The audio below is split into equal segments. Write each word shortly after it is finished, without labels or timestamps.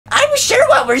sure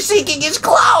what we're seeking is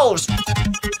closed.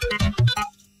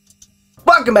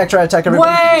 Welcome back to RatAttack,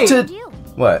 everybody. Wait!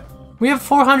 What? We have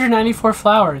 494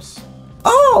 flowers.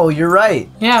 Oh, you're right.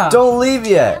 Yeah. Don't leave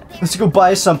yet. Let's go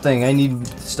buy something. I need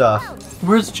stuff.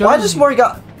 Where's Josie? Why does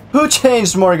Morgana... Who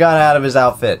changed Morgana out of his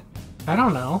outfit? I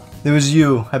don't know. It was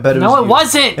you. I bet it was you. No, it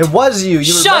wasn't! It was you.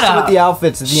 You were messing with the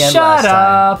outfits at the end last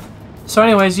time. Shut up! So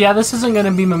anyways, yeah, this isn't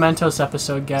gonna be Mementos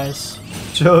episode, guys.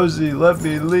 Josie, let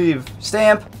me leave.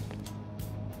 Stamp.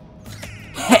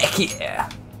 Heck yeah.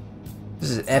 This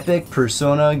is epic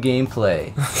Persona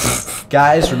gameplay.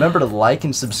 Guys, remember to like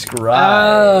and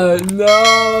subscribe.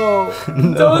 No.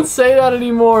 No. Don't say that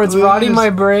anymore. It's Please. rotting my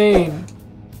brain.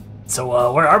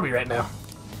 So, where are we right now?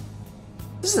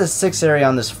 This is the 6th area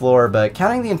on this floor, but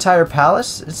counting the entire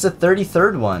palace, it's the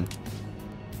 33rd one.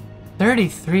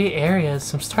 33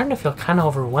 areas. I'm starting to feel kind of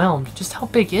overwhelmed. Just how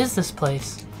big is this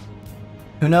place?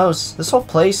 Who knows? This whole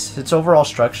place, its overall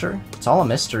structure, it's all a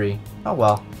mystery. Oh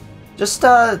well. Just,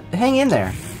 hang in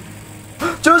there.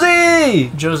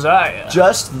 Josie! Josiah.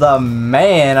 Just the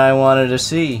man I wanted to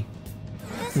see.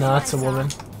 No, that's a woman.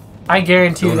 I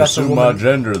guarantee you that's a woman. my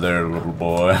gender there, little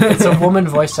boy. It's a woman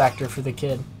voice actor for the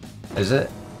kid. Is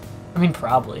it? I mean,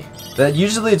 probably. That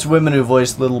usually it's women who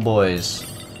voice little boys.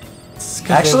 It's 'cause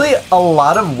Actually, a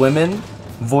lot of women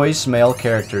voice male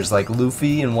characters, like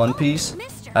Luffy in One Piece.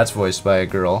 That's voiced by a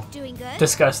girl.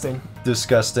 disgusting.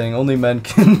 Disgusting. Only men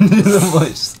can do the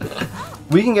voice.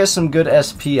 We can get some good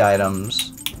SP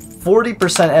items.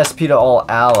 40% SP to all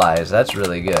allies. That's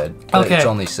really good. But Okay. It's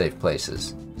only safe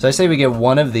places. So I say we get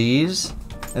one of these,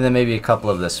 and then maybe a couple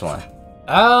of this one.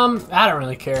 I don't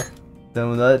really care.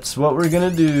 Then that's what we're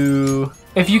gonna do.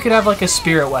 If you could have like a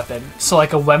spirit weapon, so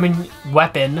like a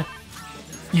weapon,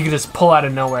 you could just pull out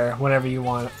of nowhere whenever you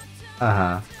want.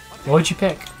 Uh-huh. What would you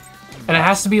pick? And it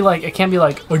has to be like, it can't be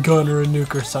like a gun or a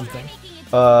nuke or something.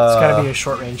 It's gotta be a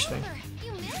short range thing.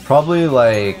 Probably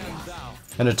like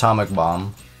an atomic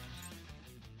bomb.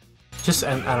 Just,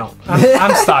 and I don't,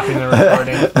 I'm stopping the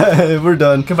recording. We're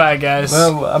done. Goodbye, guys.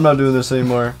 Well, I'm not doing this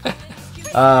anymore.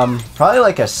 Probably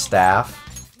like a staff.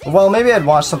 Well, maybe I'd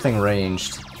want something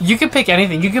ranged. You could pick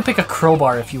anything. You could pick a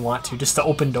crowbar if you want to, just to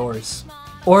open doors.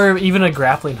 Or even a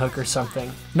grappling hook or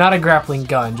something. Not a grappling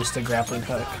gun, just a grappling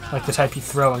hook. Like the type you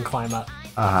throw and climb up.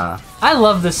 Uh-huh. I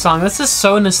love this song. This is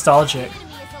so nostalgic.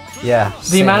 Yeah,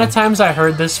 The amount of times I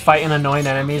heard this fighting annoying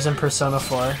enemies in Persona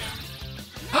 4.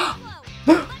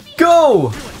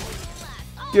 Go!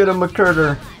 Get him,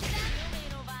 McCurder.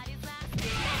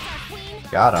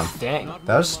 Got him. Dang.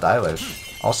 That was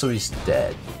stylish. Also, he's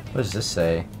dead. What does this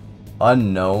say?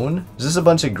 Unknown? Is this a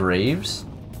bunch of graves?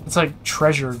 It's like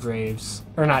treasure graves.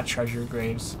 Or not treasure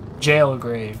graves. Jail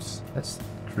graves. That's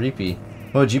creepy.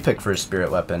 What would you pick for a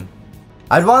spirit weapon?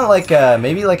 I'd want like a,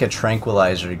 maybe like a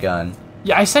tranquilizer gun.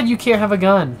 Yeah, I said you can't have a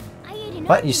gun.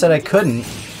 What? You said I couldn't?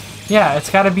 Yeah,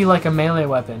 it's gotta be like a melee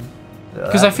weapon.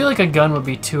 Because I feel like a gun would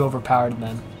be too overpowered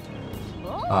then.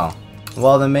 Oh.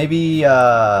 Well, then maybe,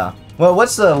 well,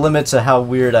 what's the limit to how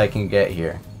weird I can get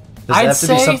here? Does it have to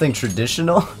be something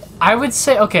traditional? I would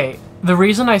say, okay, the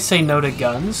reason I say no to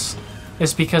guns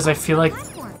is because I feel like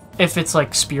if it's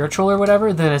like spiritual or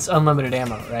whatever, then it's unlimited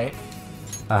ammo, right?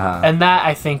 Uh-huh. And that,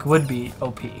 I think, would be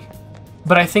OP.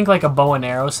 But I think like a bow and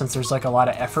arrow, since there's like a lot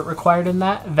of effort required in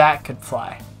that, that could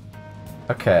fly.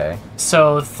 Okay.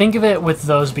 So think of it with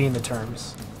those being the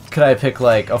terms. Could I pick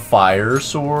like a fire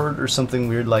sword or something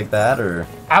weird like that, or?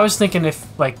 I was thinking if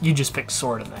like you just pick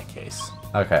sword in that case.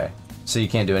 Okay. So you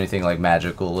can't do anything like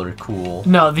magical or cool.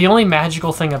 No, the only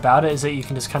magical thing about it is that you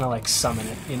can just kind of like summon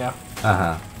it, you know?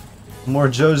 Uh-huh. More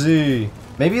Josie.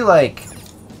 Maybe like,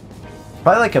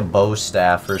 probably like a bow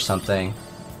staff or something.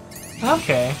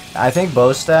 Okay. I think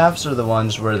bow staffs are the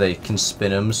ones where they can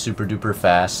spin them super duper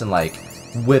fast and like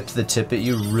whip the tip at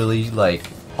you really like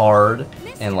hard,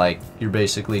 and like you're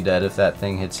basically dead if that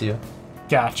thing hits you.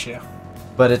 Gotcha.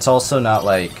 But it's also not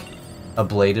like a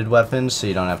bladed weapon, so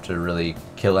you don't have to really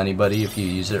kill anybody if you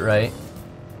use it right.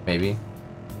 Maybe.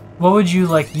 What would you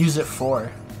like use it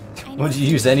for? What would you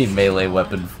use any melee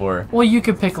weapon for? Well, you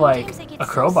could pick like a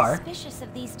crowbar.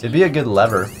 It'd be a good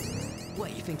lever.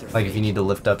 Like if you need to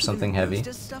lift up something heavy.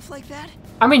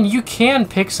 I mean, you can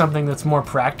pick something that's more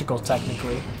practical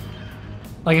technically.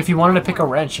 Like if you wanted to pick a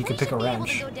wrench, you could pick a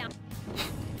wrench.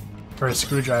 Or a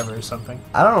screwdriver or something.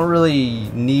 I don't really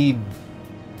need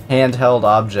handheld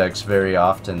objects very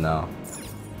often though.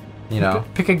 You know?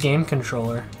 Pick a game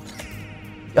controller.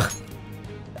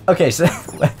 Okay, so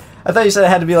I thought you said it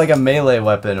had to be like a melee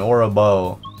weapon or a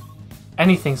bow.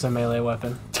 Anything's a melee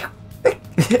weapon.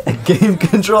 A game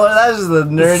controller? That is the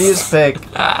nerdiest pick.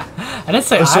 I didn't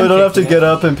say So I don't have to get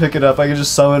up and pick it up. I can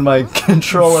just summon my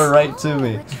controller right to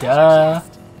me. Duh.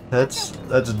 That's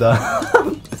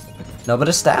dumb. No, but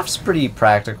a staff's pretty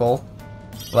practical.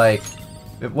 Like,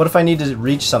 what if I need to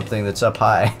reach something that's up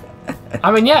high?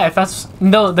 I mean, yeah, if that's...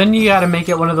 No, then you gotta make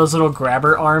it one of those little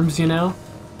grabber arms, you know?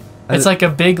 It's like a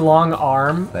big, long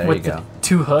arm with the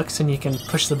 2 hooks, and you can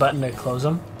push the button to close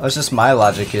them. That's just my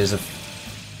logic is,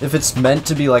 if it's meant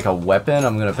to be like a weapon,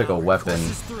 I'm gonna pick a weapon.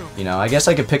 You know, I guess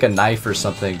I could pick a knife or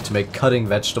something to make cutting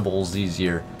vegetables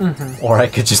easier. Or I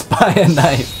could just buy a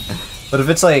knife. But if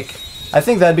it's like... I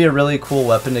think that'd be a really cool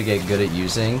weapon to get good at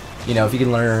using. You know, if you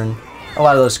can learn a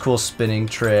lot of those cool spinning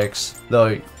tricks. Though,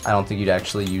 I don't think you'd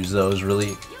actually use those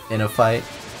really in a fight.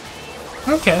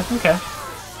 Okay.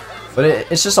 But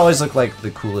it's just always looked like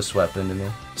the coolest weapon to me.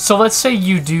 So let's say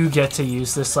you do get to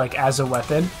use this, like, as a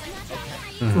weapon.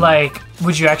 Like,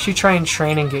 would you actually try and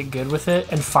train and get good with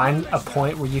it and find a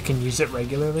point where you can use it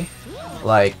regularly?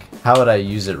 Like, how would I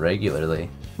use it regularly?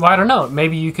 Well, I don't know.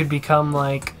 Maybe you could become,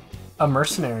 like, a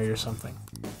mercenary or something.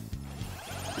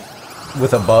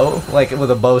 With a bow? Like, with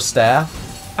a bow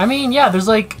staff? I mean, yeah, there's,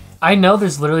 like... I know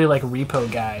there's literally, like,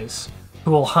 repo guys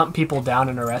who will hunt people down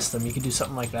and arrest them. You could do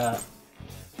something like that.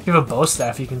 If you have a bow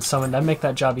staff, you can summon them, make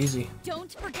that job easy.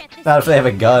 Not if they have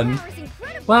a gun.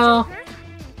 Well...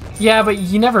 Yeah, but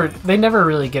they never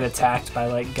really get attacked by,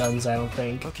 like, guns, I don't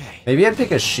think. Maybe I'd pick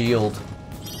a shield.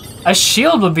 A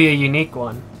shield would be a unique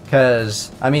one.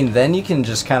 Because, I mean, then you can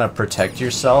just kind of protect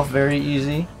yourself very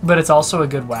easy. But it's also a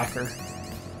good whacker.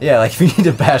 Yeah, like if you need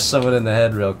to bash someone in the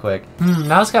head real quick.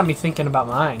 Now it's got me thinking about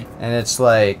mine. And it's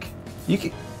like, you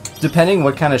can, depending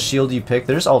what kind of shield you pick,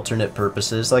 there's alternate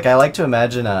purposes. Like, I like to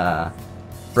imagine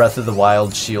Breath of the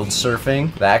Wild shield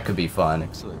surfing. That could be fun.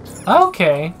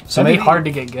 Okay. So That'd maybe be hard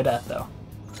to get good at, though.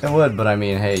 It would, but I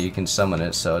mean, hey, you can summon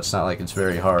it, so it's not like it's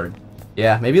very hard.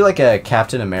 Yeah, maybe like a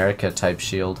Captain America type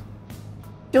shield.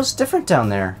 Feels different down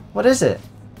there. What is it?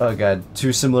 Oh god,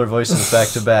 2 similar voices back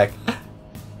to back.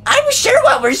 I'm sure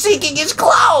what we're seeking is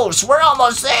close. We're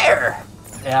almost there.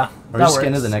 Yeah, We're just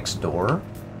getting to the next door.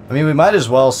 I mean, we might as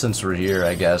well since we're here,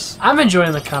 I guess. I'm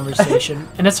enjoying the conversation,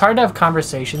 and it's hard to have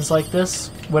conversations like this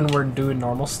when we're doing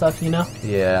normal stuff, you know?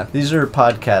 Yeah, these are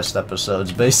podcast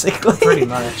episodes, basically. Pretty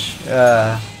much.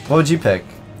 What would you pick?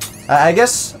 I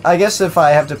guess if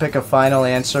I have to pick a final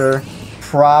answer,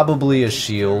 probably a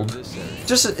shield.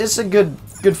 Just it's a good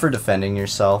for defending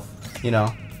yourself, you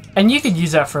know. And you could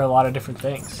use that for a lot of different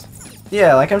things.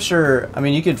 Yeah, like I'm sure. I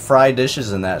mean, you could fry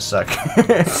dishes in that sucker.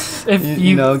 If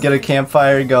you know, get a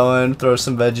campfire going, throw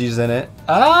some veggies in it.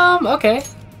 Okay,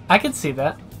 I can see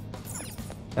that.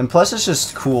 And plus, it's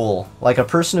just cool. Like a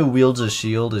person who wields a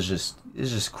shield is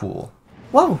just cool.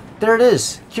 Whoa, there it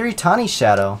is, Kiritani's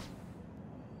shadow.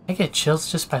 I get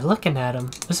chills just by looking at him.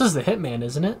 This is the hitman,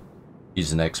 isn't it?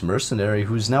 He's an ex-mercenary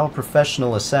who's now a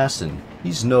professional assassin.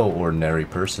 He's no ordinary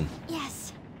person.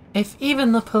 Yes. If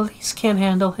even the police can't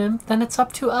handle him, then it's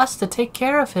up to us to take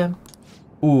care of him.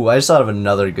 Ooh, I just thought of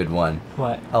another good one.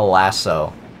 What? A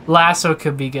lasso. Lasso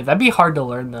could be good. That'd be hard to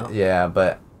learn, though. Yeah,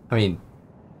 but, I mean,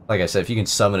 like I said, if you can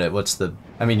summon it, what's the...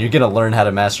 I mean, you're gonna learn how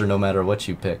to master no matter what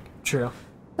you pick. True.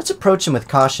 Let's approach him with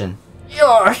caution.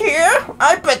 You're here?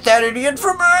 I bet that idiot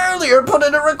from earlier put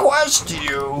in a request to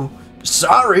you.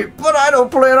 Sorry, but I don't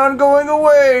plan on going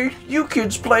away. You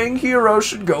kids playing hero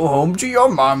should go home to your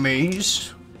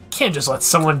mommies. Can't just let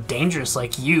someone dangerous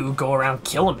like you go around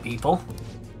killing people.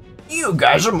 You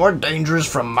guys are more dangerous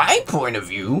from my point of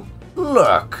view.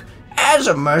 Look, as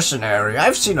a mercenary,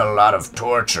 I've seen a lot of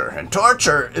torture, and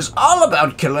torture is all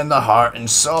about killing the heart and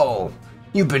soul.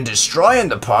 You've been destroying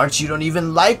the parts you don't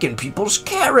even like in people's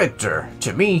character.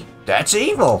 To me, that's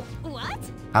evil. What?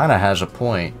 Kinda has a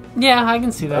point. Yeah, I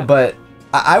can see that. But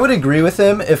I would agree with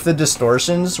him if the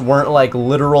distortions weren't like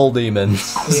literal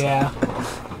demons. Yeah.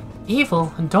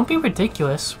 Evil, and don't be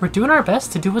ridiculous. We're doing our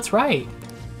best to do what's right.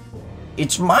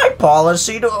 It's my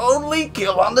policy to only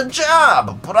kill on the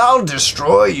job, but I'll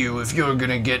destroy you if you're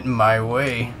gonna get in my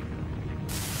way.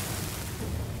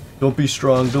 Don't be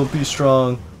strong, don't be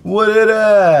strong. What it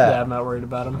at? Yeah, I'm not worried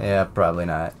about him. Yeah, probably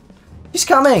not. He's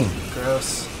coming!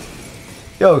 Gross.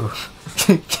 Yo,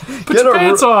 Put your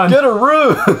pants on! Get a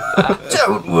room!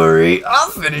 Don't worry,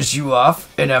 I'll finish you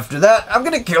off, and after that, I'm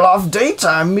gonna kill off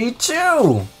daytime me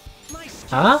too.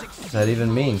 Huh? What does that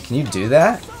even mean? Can you do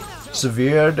that?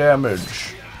 Severe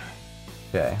damage.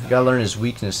 Okay, you gotta learn his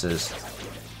weaknesses.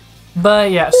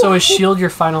 But yeah, so is shield your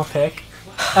final pick?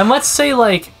 And let's say,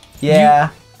 like... Yeah,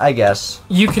 I guess.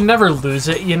 You can never lose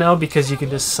it, you know, because you can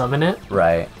just summon it.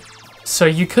 Right. So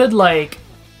you could, like...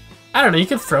 I don't know, you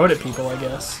could throw it at people, I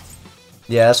guess.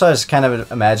 Yeah, that's why I was kind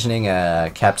of imagining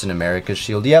a Captain America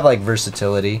shield. You have like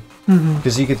versatility,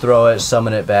 because you could throw it,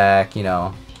 summon it back, you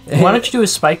know. Why don't you do a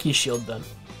spiky shield then?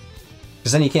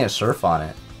 Because then you can't surf on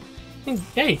it.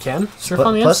 Yeah, you can. Surf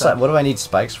on the plus, inside. what do I need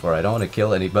spikes for? I don't want to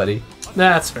kill anybody.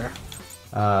 That's fair.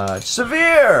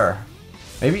 Severe!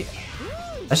 Maybe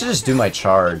I should just do my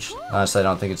charge. Honestly, I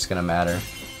don't think it's gonna matter.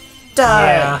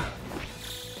 Die! Yeah.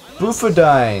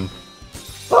 Boofadine!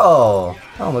 Oh,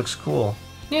 that looks cool.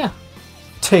 Yeah.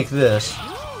 Take this.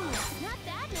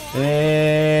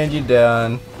 And you're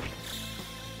done.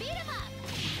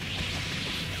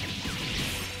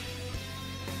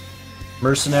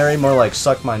 Mercenary, more like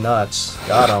suck my nuts.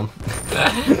 Got him.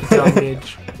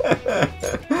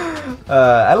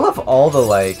 I love all the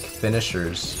like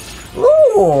finishers.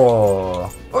 Ooh!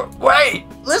 Wait!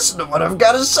 Listen to what I've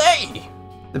got to say!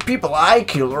 The people I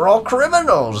kill are all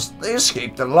criminals. They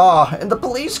escaped the law, and the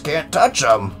police can't touch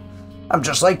them. I'm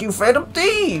just like you phantom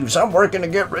thieves. I'm working to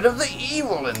get rid of the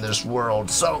evil in this world,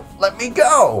 so let me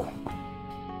go.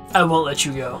 I won't let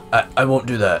you go. I won't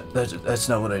do that. That's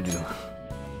not what I do.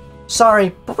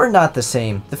 Sorry, but we're not the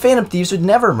same. The Phantom Thieves would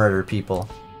never murder people.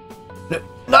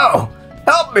 No!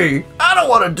 Help me! I don't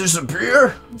want to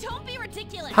disappear! Don't be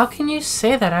ridiculous. How can you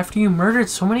say that after you murdered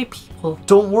so many people?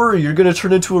 Don't worry, you're gonna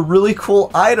turn into a really cool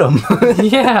item.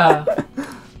 Yeah.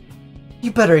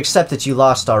 You better accept that you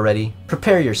lost already.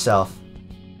 Prepare yourself.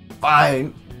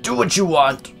 Fine. Do what you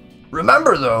want.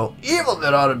 Remember though, evil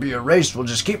that ought to be erased will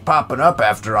just keep popping up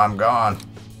after I'm gone.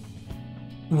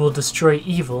 We'll destroy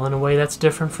evil in a way that's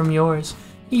different from yours.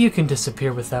 You can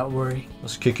disappear without worry.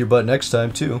 Let's kick your butt next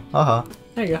time too. Haha.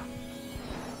 There you go.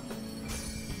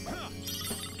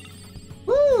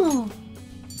 Woo!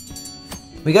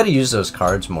 We gotta use those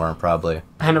cards more, probably.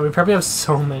 I know, we probably have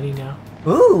so many now.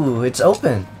 Ooh, it's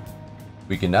open.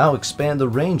 We can now expand the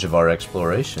range of our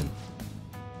exploration.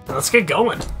 Let's get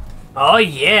going. Oh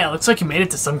yeah, looks like you made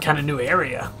it to some kind of new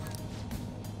area.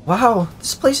 Wow,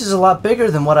 this place is a lot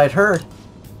bigger than what I'd heard.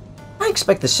 I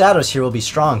expect the shadows here will be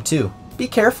strong too. Be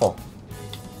careful.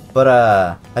 But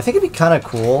I think it'd be kind of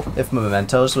cool if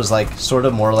Mementos was like sort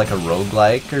of more like a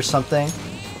roguelike or something.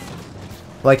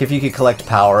 Like if you could collect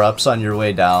power-ups on your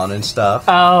way down and stuff.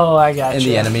 Oh, I got you. And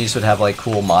the enemies would have like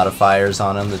cool modifiers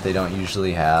on them that they don't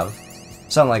usually have.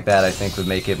 Something like that I think would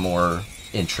make it more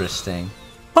interesting.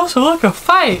 Also, look, a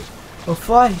fight! A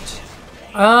fight!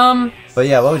 But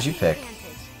yeah, what would you pick?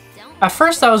 At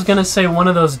first I was gonna say one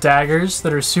of those daggers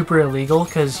that are super illegal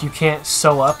because you can't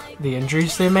sew up the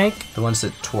injuries they make. The ones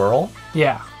that twirl?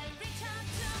 Yeah.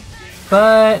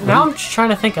 But now I'm just trying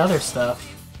to think other stuff.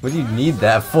 What do you need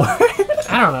that for?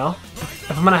 I don't know.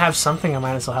 If I'm gonna have something, I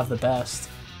might as well have the best.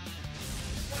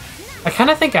 I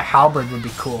kind of think a halberd would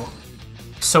be cool.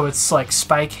 So it's like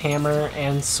spike, hammer,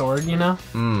 and sword, you know?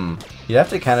 You'd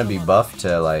have to kind of be buff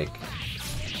to like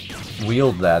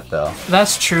wield that though.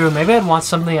 That's true. Maybe I'd want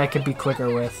something I could be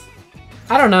quicker with.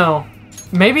 I don't know.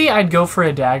 Maybe I'd go for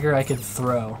a dagger I could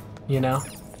throw, you know?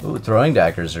 Ooh, throwing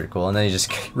daggers are cool, and then you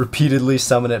just repeatedly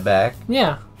summon it back.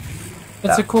 Yeah.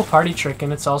 It's a cool party trick,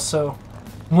 and it's also...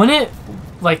 Wouldn't it,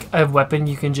 like, a weapon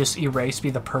you can just erase be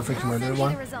the perfect murder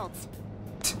one?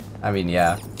 I mean,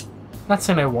 yeah. Not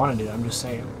saying I want to do it, I'm just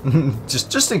saying.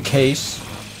 just in case,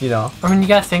 you know. I mean, you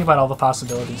gotta think about all the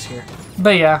possibilities here.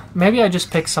 But yeah, maybe I just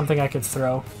pick something I could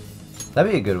throw.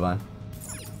 That'd be a good one.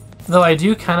 Though I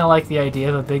do kind of like the idea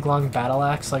of a big long battle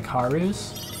axe like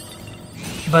Haru's.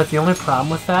 But the only problem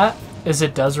with that is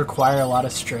it does require a lot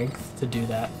of strength to do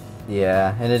that.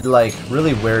 Yeah, and it'd like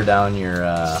really wear down your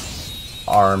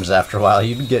arms after a while.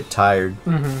 You'd get tired.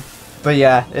 But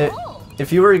yeah,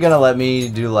 if you were gonna let me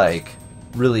do like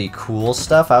really cool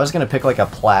stuff, I was gonna pick like a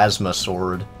plasma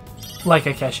sword. Like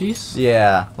Akeshi's?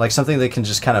 Yeah, like something that can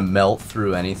just kind of melt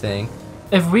through anything.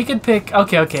 If we could pick...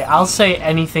 Okay, I'll say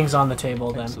anything's on the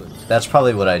table then. That's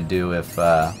probably what I'd do if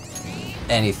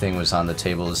anything was on the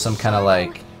table. Is some kind of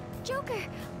like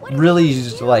really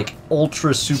like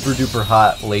ultra super duper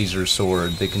hot laser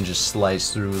sword that can just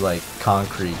slice through like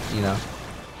concrete, you know?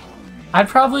 I'd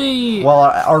probably... Well,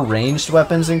 are ranged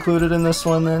weapons included in this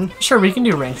one then? Sure, we can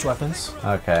do ranged weapons.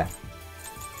 Okay.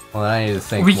 Well, I need to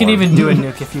think We can more. even do a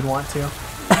nuke if you'd want to.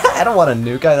 I don't want a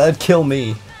nuke. That'd kill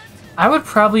me. I would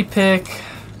probably pick...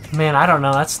 Man, I don't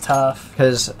know. That's tough.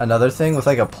 Because another thing with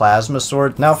like a plasma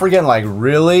sword... Now, if we're getting like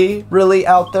really, really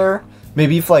out there,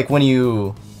 maybe if like when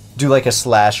you do like a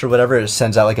slash or whatever, it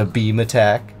sends out like a beam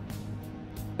attack.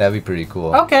 That'd be pretty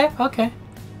cool. Okay.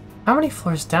 How many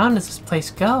floors down does this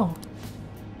place go?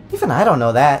 Even I don't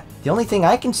know that. The only thing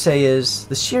I can say is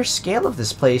the sheer scale of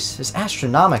this place is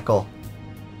astronomical.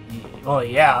 Well,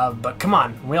 yeah, but come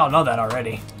on. We all know that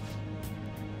already.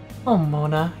 Oh,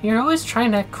 Mona, you're always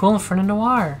trying to act cool in front of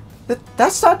Noir.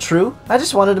 That's not true. I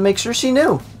just wanted to make sure she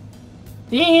knew.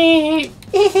 Eee!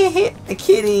 A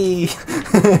kitty.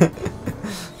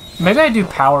 Maybe I do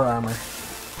power armor.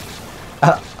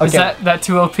 Okay. Is that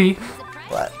too OP?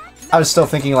 What? I was still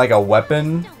thinking like a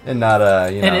weapon and not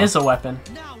a, you know. It is a weapon.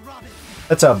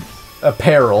 That's a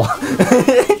peril.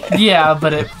 Yeah,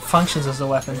 but it functions as a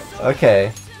weapon.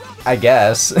 Okay. I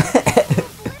guess.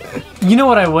 You know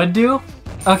what I would do?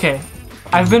 Okay.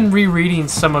 I've been rereading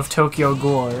some of Tokyo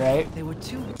Ghoul, right?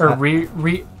 Or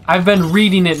I've been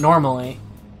reading it normally.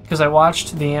 Because I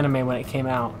watched the anime when it came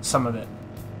out, some of it.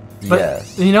 But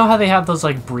yes. You know how they have those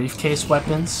like briefcase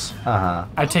weapons? Uh-huh.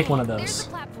 I'd take one of those.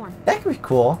 That could be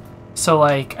cool. So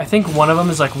like, I think one of them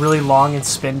is like really long and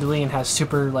spindly and has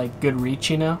super like good reach,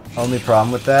 you know? Only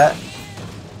problem with that,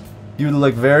 you would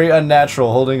look very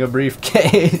unnatural holding a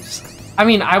briefcase. I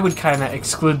mean, I would kind of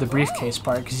exclude the briefcase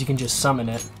part because you can just summon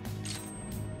it.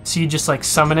 So you just like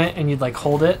summon it and you'd like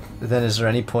hold it. Then is there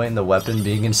any point in the weapon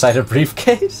being inside a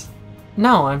briefcase?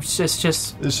 No, it's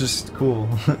just. It's just cool.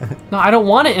 No, I don't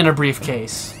want it in a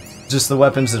briefcase. Just the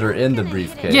weapons that are in the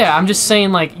briefcase. Yeah, I'm just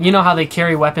saying, like, you know how they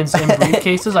carry weapons in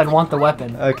briefcases? I'd want the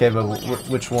weapon. Okay, but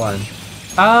which one?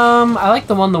 I like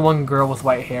the one girl with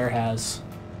white hair has.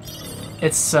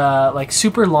 It's, like,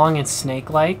 super long and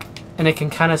snake-like, and it can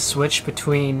kind of switch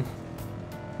between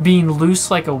being loose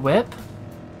like a whip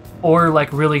or,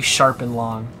 like, really sharp and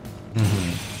long.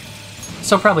 Mm-hmm.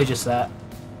 So probably just that.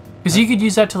 Because you could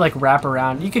use that to, like, wrap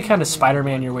around. You could kind of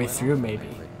Spider-Man your way through, maybe.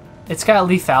 It's got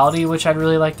lethality, which I'd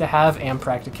really like to have, and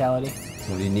practicality.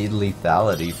 What do you need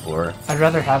lethality for? I'd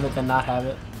rather have it than not have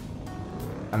it.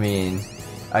 I mean,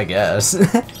 I guess.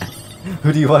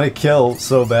 Who do you want to kill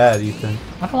so bad, Ethan?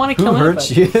 I don't want to kill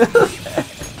anybody. Who hurts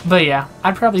you? But yeah,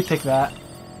 I'd probably pick that.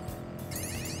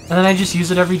 And then I'd just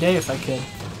use it every day if I could.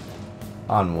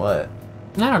 On what?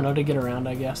 I don't know, to get around,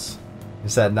 I guess.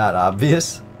 Is that not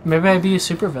obvious? Maybe I'd be a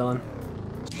supervillain.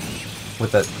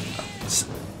 With that...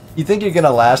 You think you're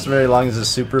gonna last very long as a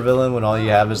supervillain when all you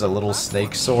have is a little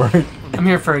snake sword? I'm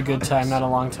here for a good time, not a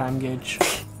long time, Gage.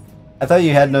 I thought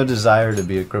you had no desire to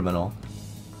be a criminal.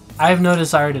 I have no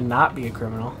desire to not be a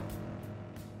criminal.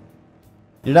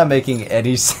 You're not making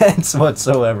any sense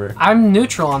whatsoever. I'm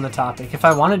neutral on the topic. If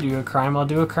I want to do a crime, I'll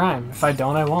do a crime. If I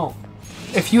don't, I won't.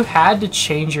 If you had to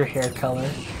change your hair color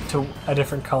to a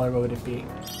different color, what would it be?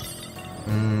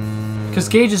 Because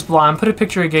Gage is blonde. Put a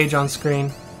picture of Gage on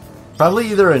screen.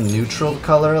 Probably either a neutral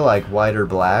color, like white or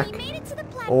black,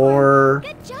 or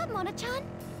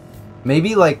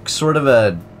maybe like sort of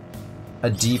a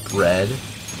deep red.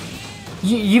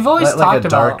 You've always like talked a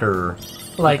darker,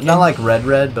 like not like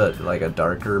red, but like a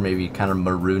darker, maybe kind of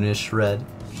maroonish red.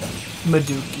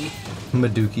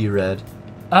 Maduki red.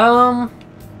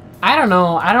 I don't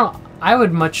know. I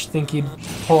would much think you'd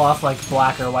pull off like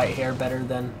black or white hair better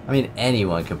than... I mean,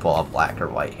 anyone can pull off black or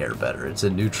white hair better. It's a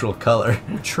neutral color.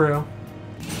 True.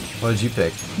 What did you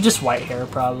pick? Just white hair,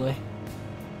 probably.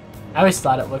 I always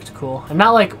thought it looked cool. And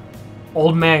not like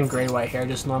old man gray white hair,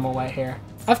 just normal white hair.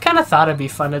 I've kind of thought it'd be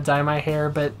fun to dye my hair,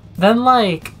 but then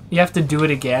like, you have to do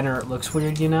it again or it looks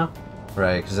weird, you know?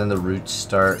 Right, because then the roots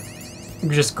start...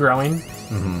 just growing.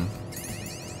 Mm-hmm.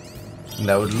 And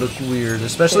that would look weird,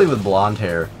 especially with blonde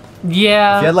hair.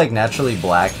 Yeah. If you had like naturally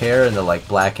black hair and the like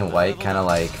black and white kind of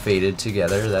like faded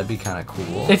together, that'd be kind of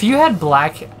cool. If you have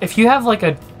like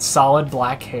a solid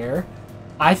black hair,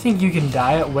 I think you can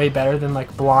dye it way better than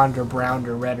like blonde or brown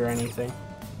or red or anything.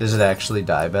 Does it actually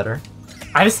dye better?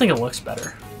 I just think it looks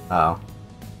better. Oh.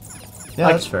 Yeah,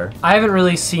 like, that's fair. I haven't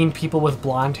really seen people with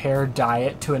blonde hair dye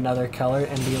it to another color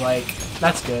and be like,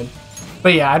 that's good.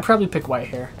 But yeah, I'd probably pick white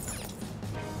hair.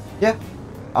 Yeah.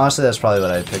 Honestly, that's probably what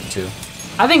I'd pick too.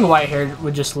 I think white hair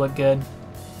would just look good.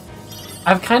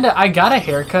 I got a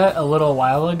haircut a little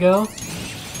while ago,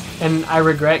 and I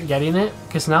regret getting it,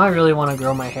 because now I really want to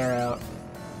grow my hair out.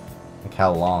 Like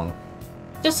how long?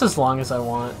 Just as long as I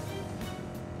want.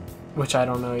 Which I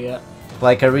don't know yet.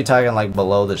 Like, are we talking like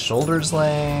below the shoulders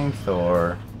length,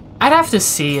 or...? I'd have to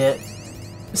see it.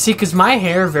 See, because my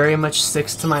hair very much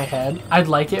sticks to my head. I'd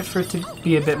like it for it to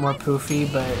be a bit more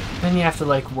poofy, but then you have to,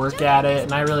 like, work at it,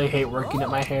 and I really hate working at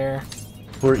my hair.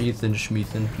 Poor Ethan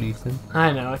Schmeethan Fleethan.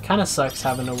 I know, it kind of sucks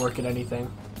having to work at anything.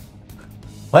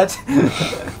 What?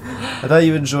 I thought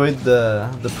you enjoyed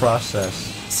the process.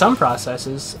 Some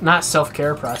processes. Not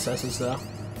self-care processes, though.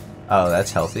 Oh,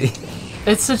 that's healthy.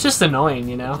 It's just annoying,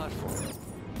 you know?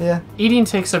 Yeah. Eating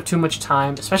takes up too much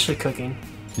time, especially cooking.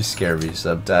 You scare me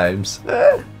sometimes.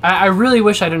 I really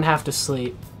wish I didn't have to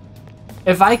sleep.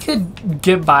 If I could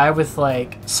get by with,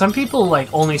 like... Some people,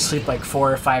 like, only sleep, like,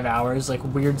 4 or 5 hours. Like,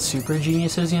 weird super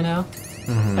geniuses, you know?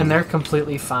 and they're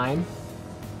completely fine.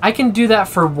 I can do that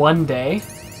for one day,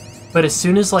 but as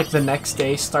soon as like the next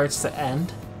day starts to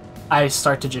end, I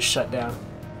start to just shut down.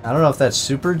 I don't know if that's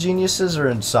super geniuses or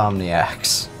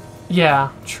insomniacs.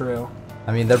 Yeah, true.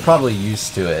 I mean, they're probably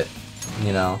used to it,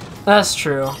 you know? That's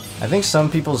true. I think some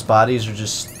people's bodies are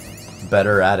just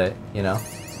better at it, you know?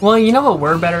 Well, you know what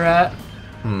we're better at?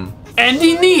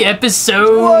 Ending the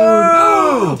episode!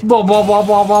 Whoa! Blah, blah, blah,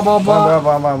 blah, blah, blah, blah.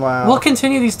 Wow, wow, wow. We'll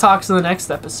continue these talks in the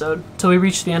next episode, till we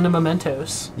reach the end of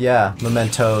Mementos. Yeah,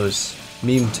 mementos.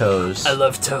 Meme toes. I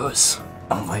love toes.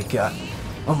 Oh my god.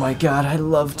 Oh my god, I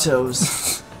love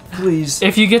toes. Please.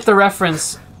 If you get the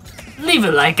reference, leave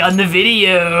a like on the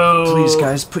video. Please,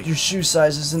 guys, put your shoe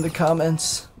sizes in the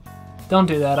comments. Don't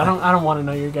do that. I don't want to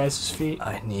know your guys' feet.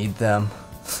 I need them.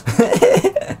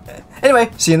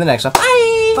 Anyway, see you in the next one.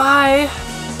 Bye! Bye!